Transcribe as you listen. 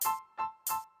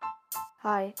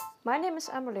Hi, my name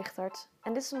is Amber Lichtert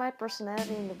and this is my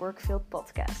Personality in the Work Field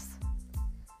podcast.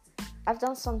 I've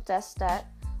done some tests that,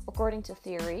 according to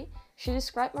theory, should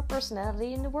describe my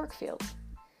personality in the work field.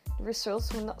 The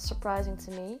results were not surprising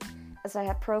to me, as I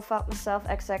had profiled myself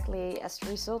exactly as the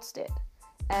results did.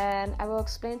 And I will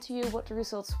explain to you what the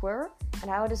results were and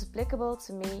how it is applicable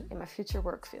to me in my future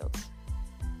work field.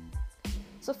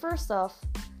 So first off,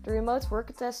 the remote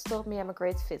worker test told me I'm a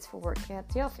great fit for working at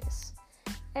the office.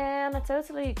 And I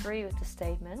totally agree with the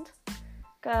statement,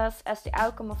 because as the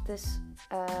outcome of this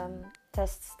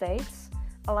test states,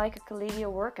 I like a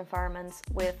collegial work environment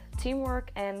with teamwork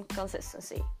and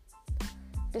consistency.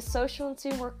 This social and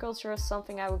teamwork culture is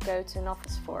something I would go to an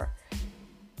office for.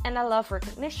 And I love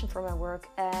recognition for my work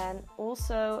and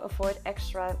also avoid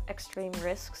extreme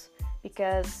risks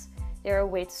because they are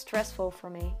way too stressful for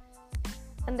me.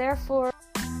 And therefore,